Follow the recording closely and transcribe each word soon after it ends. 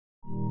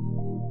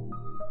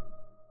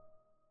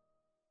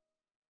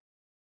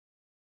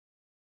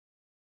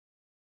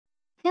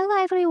Hello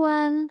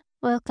everyone!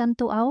 Welcome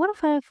to our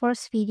very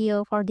first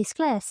video for this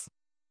class.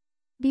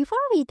 Before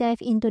we dive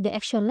into the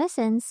actual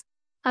lessons,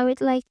 I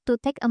would like to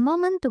take a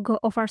moment to go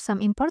over some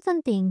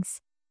important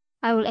things.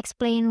 I will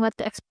explain what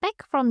to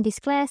expect from this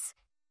class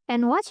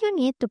and what you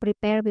need to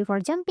prepare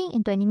before jumping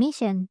into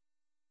animation.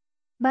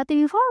 But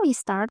before we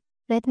start,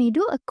 let me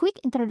do a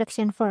quick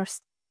introduction first.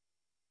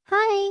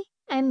 Hi,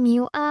 I'm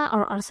MiuA,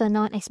 or also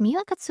known as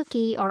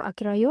MiuAkatsuki or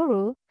Akira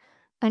Yoru,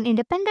 an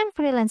independent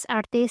freelance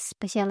artist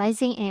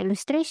specializing in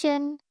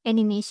illustration,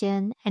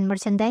 animation, and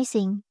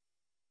merchandising.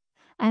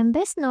 I'm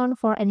best known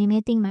for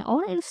animating my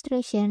own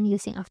illustration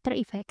using After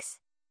Effects.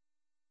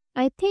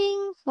 I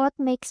think what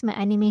makes my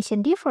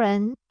animation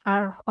different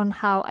are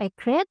on how I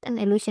create an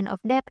illusion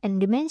of depth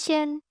and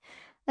dimension,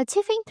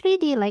 achieving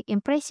 3D-like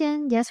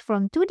impression just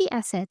from 2D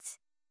assets.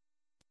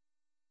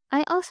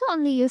 I also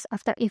only use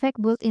After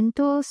Effects built-in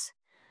tools,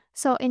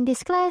 so in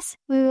this class,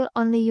 we will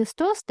only use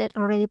tools that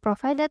are already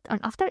provided on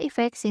After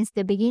Effects since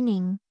the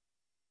beginning.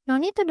 No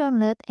need to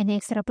download any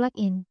extra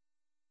plugin.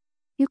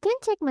 You can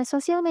check my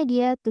social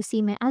media to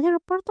see my other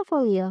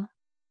portfolio.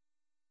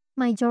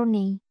 My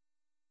journey.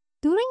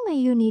 During my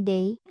uni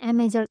day, I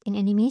majored in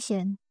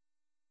animation.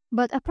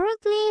 But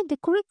apparently, the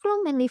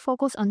curriculum mainly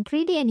focused on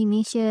 3D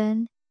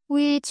animation,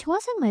 which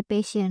wasn't my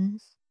passion.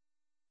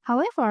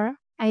 However,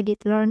 I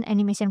did learn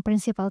animation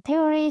principle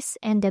theories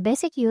and the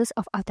basic use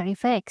of After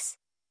Effects.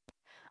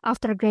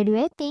 After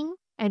graduating,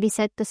 I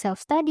decided to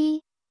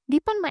self-study,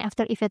 deepen my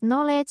After Effects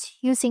knowledge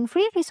using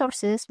free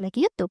resources like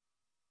YouTube.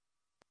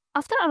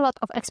 After a lot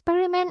of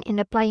experiment in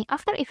applying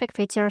After Effects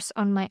features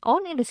on my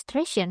own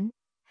illustration,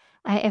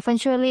 I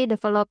eventually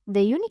developed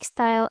the unique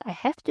style I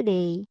have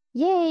today.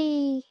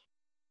 Yay!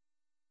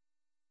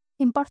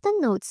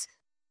 Important notes.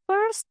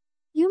 First,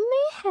 you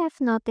may have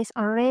noticed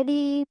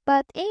already,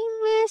 but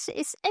English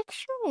is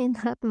actually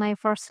not my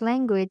first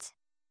language.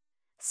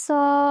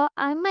 So,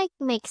 I might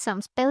make some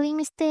spelling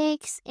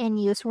mistakes and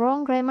use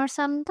wrong grammar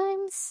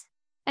sometimes.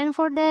 And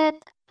for that,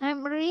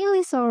 I'm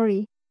really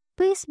sorry.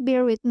 Please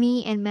bear with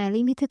me and my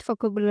limited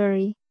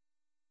vocabulary.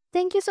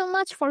 Thank you so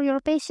much for your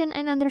patience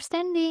and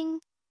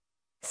understanding.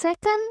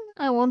 Second,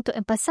 I want to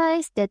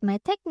emphasize that my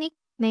technique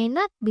may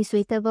not be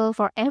suitable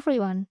for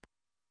everyone.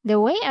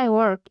 The way I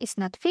work is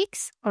not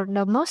fixed or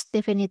the most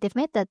definitive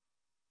method,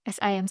 as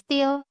I am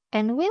still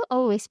and will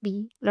always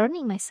be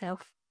learning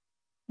myself.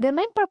 The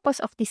main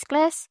purpose of this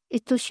class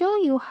is to show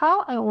you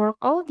how I work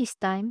all this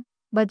time,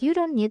 but you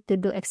don't need to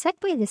do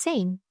exactly the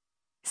same.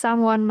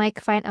 Someone might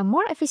find a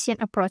more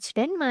efficient approach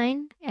than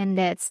mine, and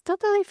that's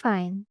totally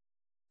fine.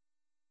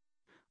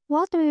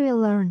 What we will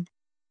learn?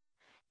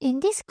 In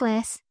this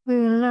class, we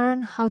will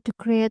learn how to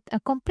create a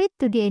complete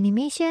 2D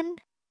animation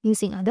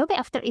using Adobe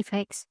After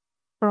Effects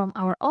from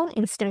our own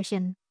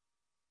illustration.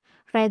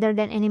 Rather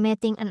than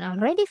animating an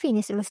already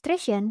finished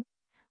illustration,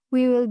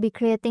 we will be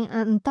creating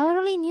an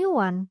entirely new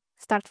one.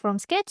 Start from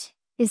scratch,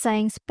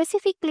 designed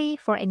specifically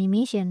for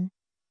animation.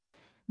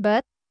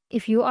 But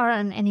if you are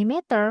an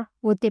animator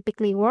who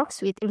typically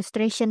works with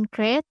illustration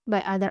created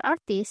by other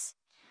artists,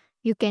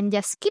 you can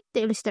just skip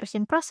the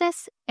illustration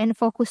process and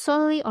focus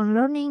solely on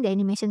learning the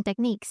animation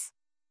techniques.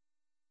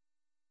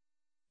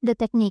 The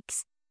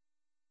techniques.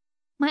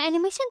 My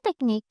animation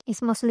technique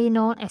is mostly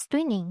known as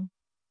twinning.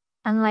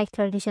 Unlike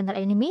traditional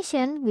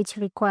animation, which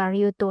require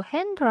you to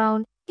hand-draw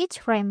each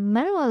frame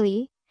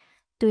manually,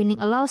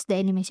 twinning allows the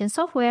animation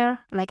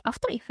software, like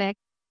After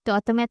Effects, to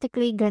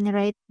automatically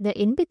generate the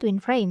in-between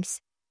frames.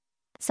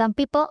 Some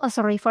people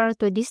also refer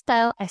to this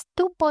style as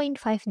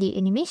 2.5D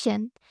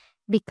animation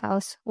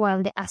because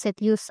while the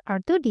assets used are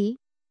 2D,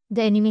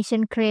 the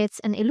animation creates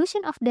an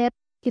illusion of depth,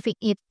 giving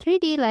it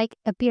 3D-like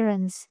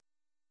appearance.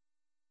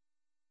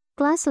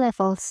 Class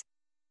levels.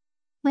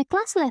 My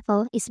class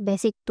level is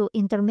basic to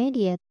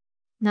intermediate,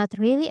 not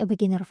really a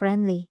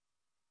beginner-friendly.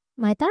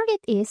 My target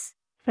is,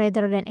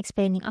 rather than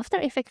explaining After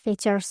Effects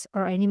features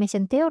or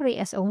animation theory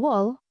as a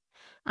whole,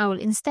 I will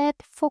instead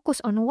focus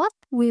on what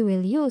we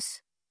will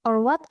use or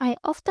what I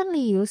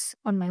oftenly use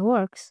on my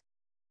works.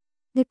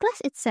 The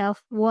class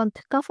itself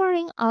won't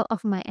covering all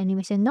of my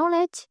animation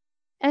knowledge,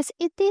 as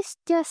it is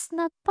just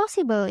not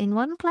possible in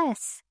one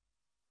class.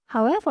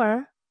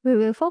 However, we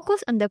will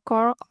focus on the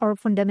core or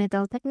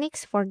fundamental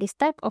techniques for this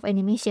type of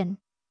animation,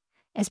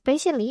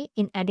 especially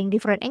in adding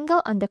different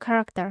angle on the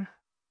character.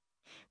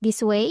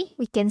 This way,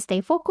 we can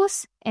stay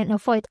focused and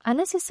avoid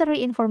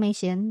unnecessary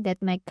information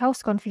that might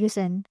cause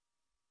confusion.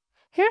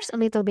 Here's a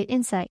little bit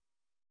insight.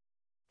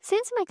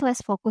 Since my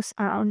class focus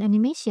are on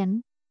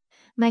animation,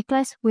 my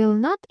class will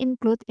not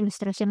include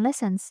illustration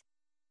lessons.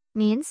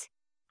 Means,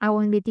 I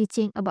won't be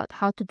teaching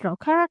about how to draw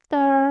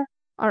character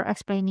or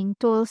explaining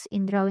tools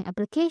in drawing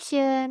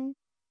application.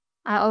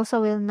 I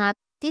also will not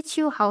teach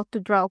you how to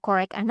draw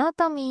correct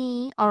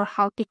anatomy or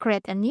how to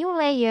create a new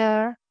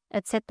layer,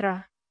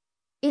 etc.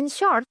 In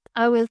short,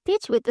 I will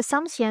teach with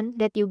assumption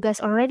that you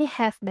guys already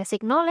have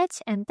basic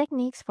knowledge and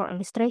techniques for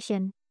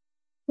illustration.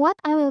 What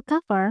I will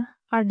cover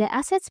are the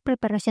assets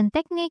preparation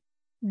technique,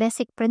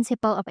 basic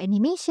principle of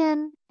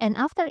animation, and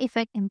After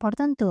Effects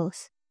important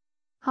tools.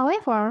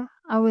 However,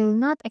 I will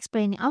not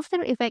explain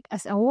After Effects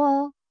as a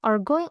whole or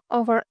going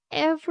over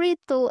every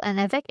tool and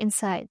effect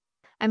inside.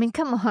 I mean,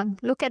 come on,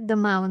 look at the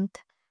amount.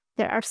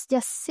 There are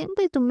just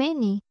simply too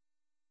many.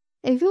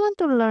 If you want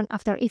to learn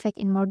After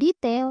Effects in more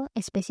detail,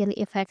 especially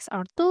effects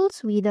or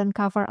tools we don't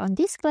cover on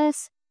this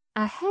class,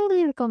 I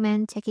highly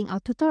recommend checking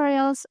out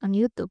tutorials on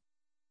YouTube.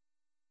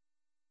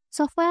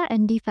 Software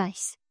and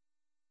device.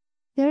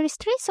 There is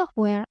 3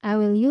 software I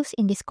will use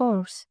in this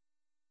course.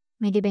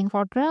 MediBang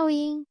for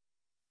drawing,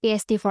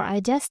 PSD for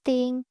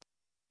adjusting,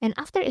 and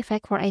After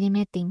Effects for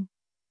animating.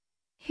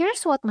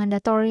 Here's what's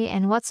mandatory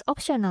and what's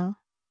optional.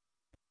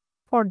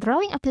 For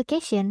drawing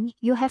application,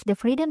 you have the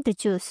freedom to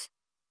choose,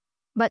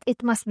 but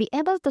it must be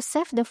able to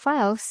save the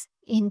files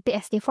in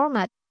PSD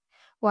format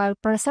while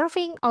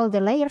preserving all the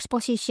layers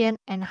position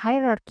and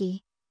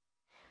hierarchy.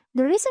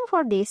 The reason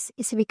for this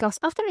is because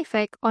After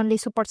Effects only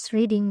supports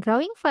reading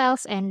drawing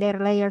files and their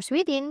layers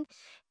within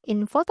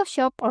in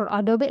Photoshop or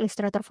Adobe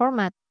Illustrator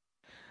format.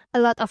 A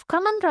lot of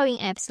common drawing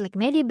apps like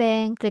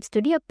MediBang, Clip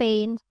Studio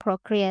Paint,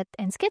 Procreate,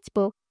 and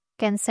Sketchbook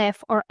can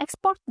save or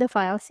export the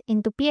files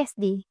into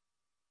PSD.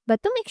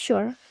 But to make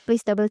sure,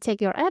 please double-check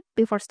your app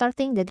before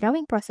starting the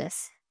drawing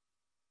process.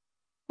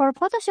 For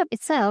Photoshop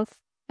itself,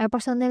 I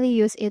personally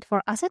use it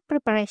for asset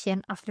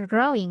preparation after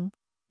drawing,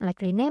 like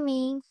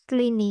renaming,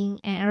 cleaning,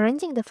 and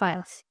arranging the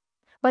files.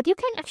 But you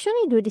can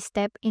actually do this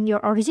step in your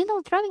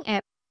original drawing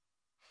app.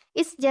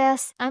 It's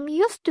just I'm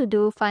used to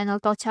do final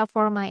touch-up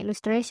for my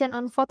illustration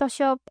on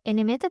Photoshop,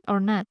 animated or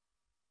not.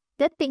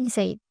 That being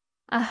said,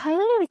 I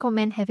highly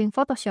recommend having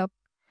Photoshop,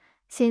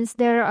 since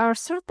there are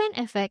certain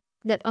effects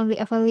that only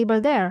available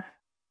there.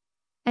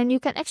 And you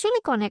can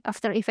actually connect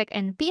After Effects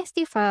and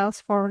PSD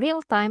files for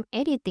real-time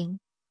editing.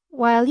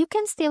 While you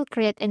can still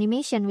create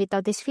animation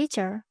without this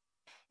feature,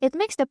 it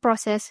makes the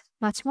process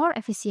much more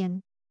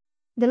efficient.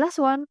 The last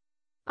one,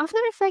 After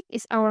Effects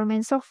is our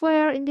main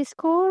software in this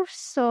course,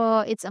 so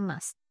it's a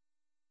must.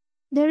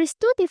 There is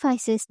 2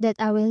 devices that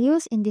I will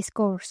use in this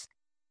course.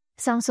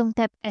 Samsung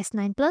Tab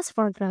S9 Plus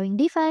for drawing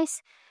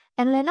device,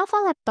 and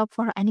Lenovo laptop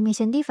for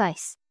animation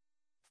device.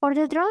 For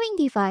the drawing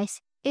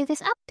device, it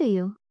is up to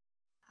you.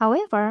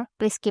 However,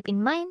 please keep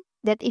in mind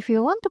that if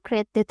you want to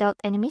create detailed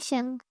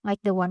animation like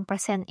the one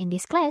present in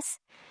this class,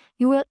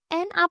 you will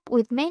end up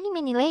with many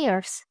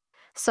layers.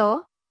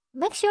 So,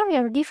 make sure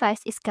your device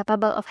is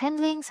capable of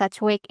handling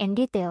such weight and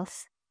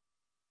details.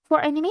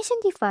 For animation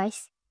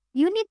device,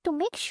 you need to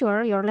make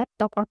sure your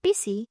laptop or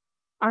PC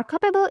are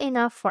capable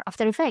enough for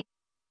After Effects.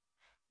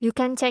 You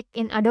can check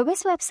in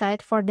Adobe's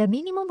website for the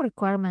minimum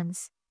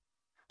requirements.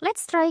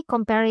 Let's try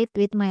compare it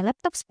with my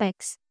laptop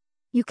specs.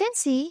 You can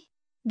see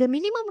the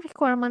minimum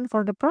requirement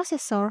for the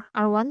processor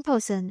are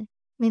 1000,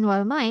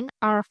 meanwhile mine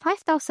are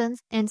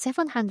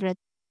 5700.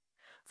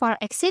 Far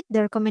exceed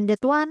the recommended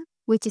one,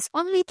 which is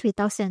only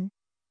 3000.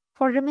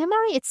 For the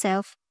memory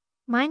itself,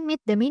 mine meet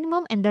the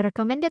minimum and the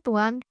recommended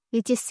one,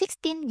 which is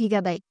 16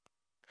 GB.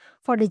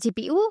 For the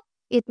GPU,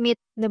 it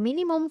meets the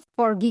minimum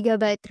 4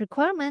 GB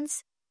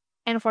requirements,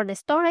 and for the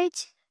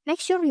storage,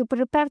 make sure you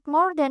prepared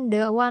more than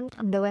the one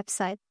on the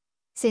website,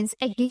 since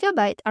 8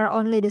 GB are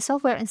only the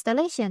software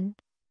installation.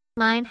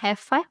 Mine have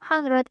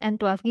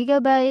 512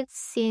 GB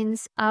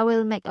since I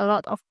will make a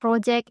lot of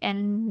projects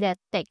and that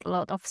take a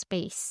lot of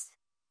space.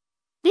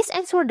 This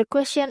answers the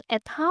question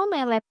at how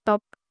my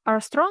laptop are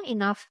strong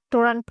enough to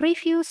run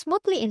preview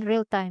smoothly in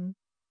real time.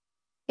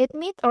 It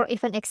meet or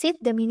even exceed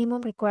the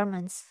minimum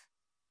requirements.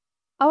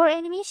 Our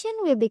animation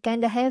will be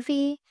kinda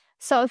heavy,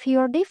 so if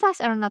your device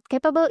are not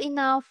capable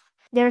enough,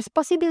 there's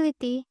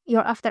possibility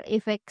your After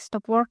Effects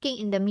stop working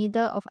in the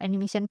middle of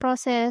animation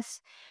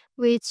process,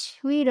 which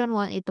we don't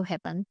want it to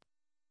happen.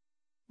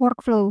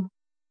 Workflow.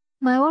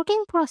 My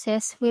working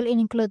process will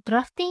include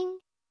drafting,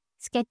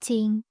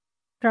 sketching,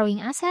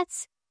 drawing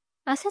assets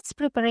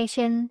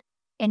preparation,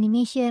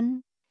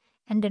 animation,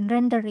 and then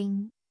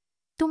rendering.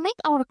 To make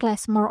our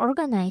class more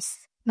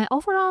organized, my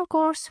overall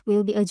course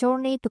will be a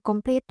journey to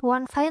complete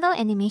one final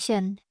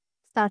animation,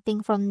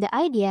 starting from the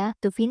idea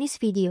to finished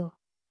video.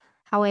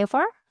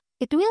 However,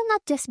 it will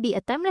not just be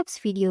a time-lapse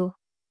video.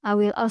 I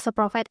will also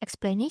provide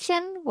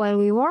explanation while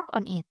we work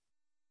on it.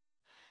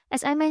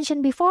 As I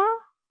mentioned before,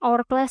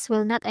 our class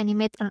will not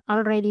animate an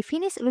already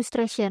finished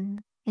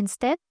illustration.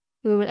 Instead,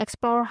 we will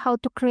explore how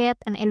to create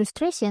an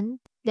illustration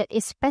that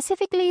is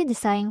specifically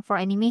designed for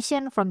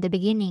animation from the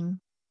beginning.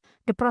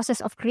 The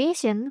process of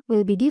creation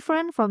will be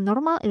different from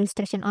normal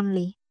illustration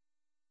only.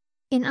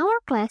 In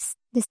our class,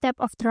 the step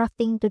of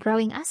drafting to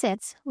drawing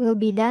assets will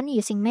be done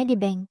using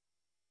MediBang.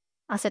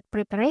 Asset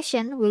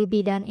preparation will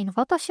be done in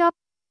Photoshop.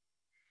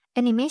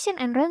 Animation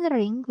and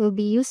rendering will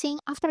be using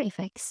After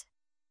Effects.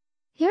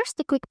 Here's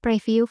the quick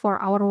preview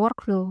for our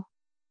workflow.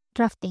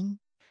 Drafting.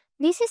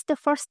 This is the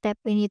first step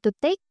we need to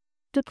take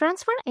to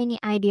transfer any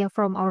idea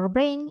from our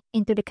brain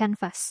into the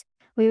canvas.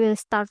 We will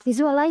start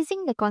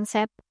visualizing the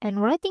concept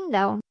and writing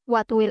down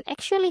what will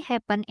actually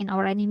happen in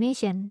our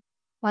animation.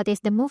 What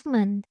is the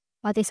movement?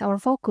 What is our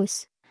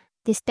focus?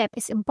 This step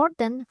is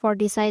important for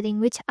deciding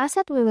which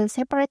asset we will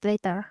separate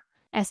later,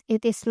 as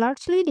it is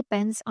largely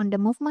depends on the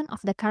movement of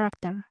the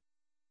character.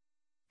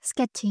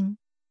 Sketching.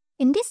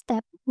 In this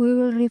step, we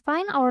will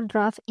refine our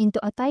draft into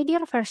a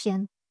tidier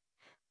version.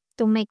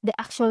 To make the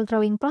actual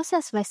drawing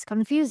process less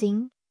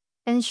confusing,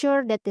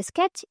 ensure that the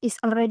sketch is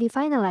already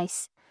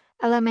finalized.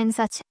 Elements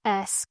such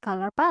as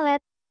color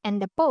palette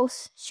and the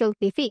pose should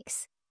be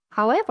fixed.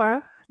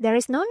 However, there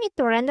is no need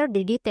to render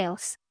the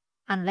details,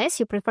 unless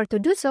you prefer to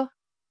do so,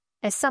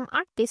 as some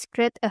artists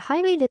create a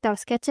highly detailed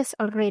sketches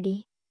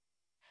already.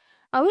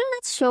 I will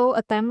not show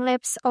a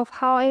time-lapse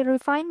of how I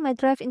refine my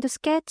draft into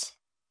sketch,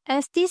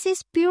 as this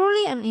is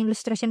purely an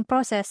illustration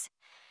process,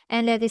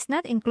 and that is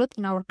not included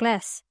in our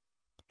class.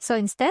 So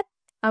instead,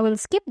 I will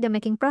skip the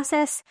making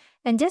process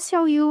and just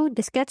show you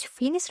the sketch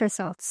finished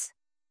results.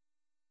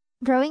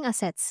 Drawing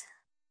assets.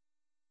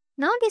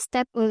 Now this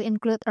step will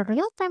include a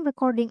real-time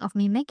recording of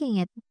me making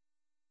it.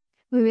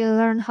 We will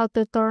learn how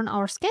to turn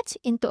our sketch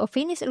into a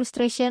finished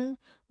illustration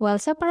while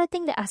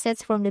separating the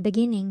assets from the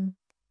beginning,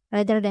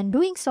 rather than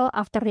doing so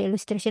after the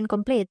illustration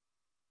complete.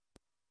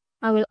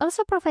 I will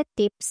also provide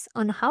tips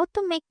on how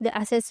to make the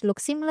assets look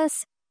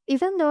seamless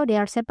even though they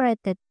are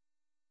separated.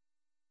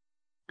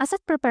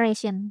 Asset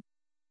preparation.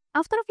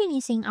 After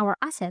finishing our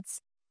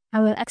assets, I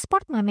will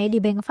export my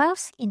Medibank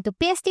files into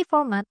PSD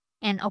format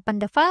and open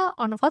the file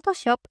on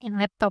Photoshop in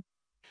laptop.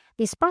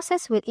 This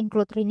process will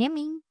include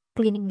renaming,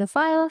 cleaning the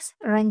files,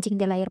 arranging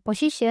the layer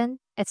position,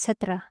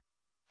 etc.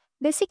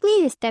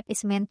 Basically, this step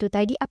is meant to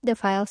tidy up the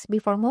files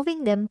before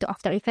moving them to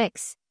After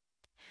Effects.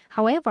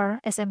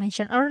 However, as I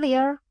mentioned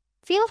earlier,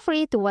 feel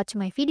free to watch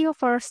my video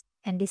first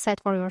and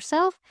decide for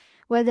yourself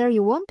whether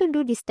you want to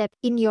do this step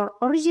in your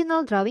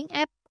original drawing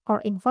app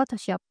or in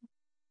Photoshop.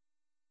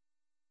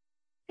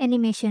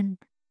 Animation.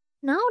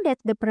 Now that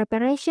the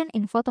preparation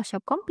in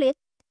Photoshop complete,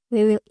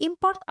 we will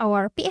import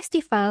our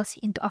PSD files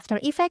into After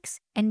Effects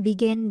and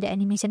begin the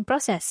animation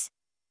process.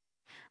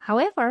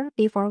 However,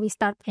 before we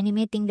start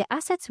animating the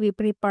assets we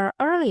prepared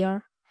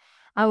earlier,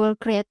 I will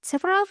create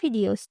several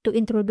videos to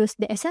introduce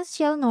the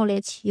essential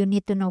knowledge you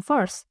need to know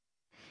first,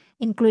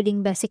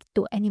 including basic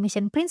to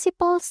animation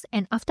principles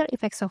and After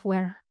Effects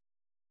software.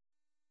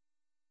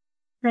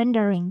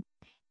 Rendering.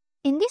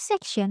 In this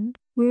section,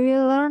 we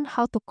will learn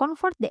how to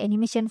convert the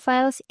animation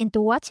files into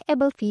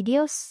watchable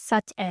videos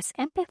such as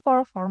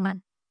MP4 format.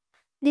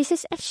 This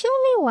is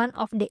actually one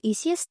of the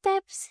easiest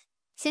steps,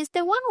 since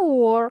the one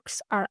who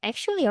works are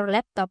actually your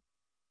laptop.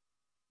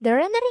 The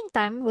rendering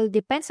time will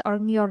depend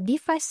on your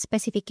device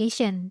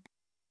specification.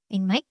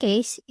 In my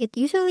case, it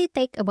usually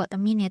takes about a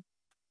minute.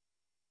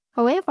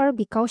 However,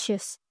 be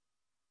cautious.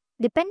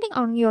 Depending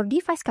on your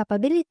device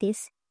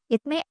capabilities,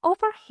 it may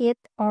overheat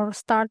or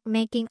start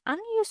making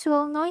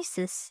unusual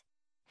noises.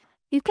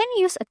 You can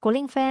use a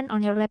cooling fan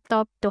on your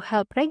laptop to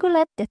help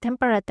regulate the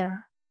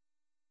temperature.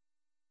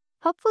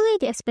 Hopefully,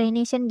 the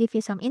explanation gives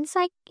you some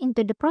insight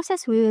into the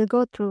process we will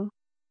go through.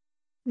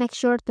 Make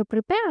sure to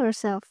prepare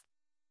yourself.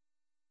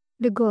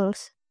 The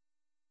goals.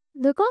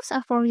 The goals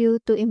are for you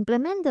to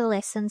implement the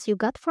lessons you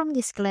got from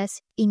this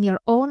class in your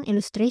own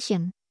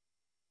illustration.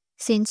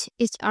 Since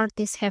each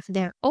artist have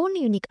their own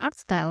unique art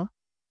style,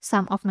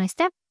 some of my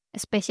steps,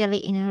 especially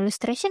in an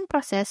illustration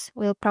process,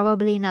 will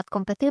probably not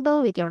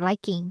compatible with your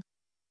liking.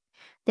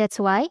 That's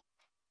why,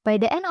 by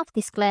the end of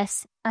this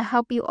class, I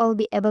hope you all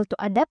be able to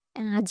adapt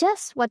and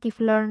adjust what you've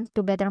learned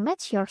to better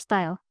match your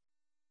style.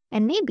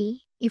 And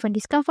maybe even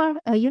discover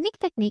a unique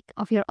technique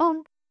of your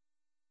own.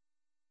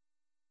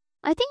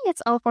 I think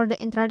that's all for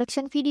the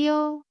introduction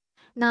video.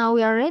 Now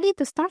we are ready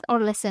to start our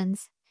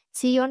lessons.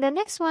 See you on the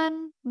next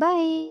one.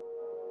 Bye!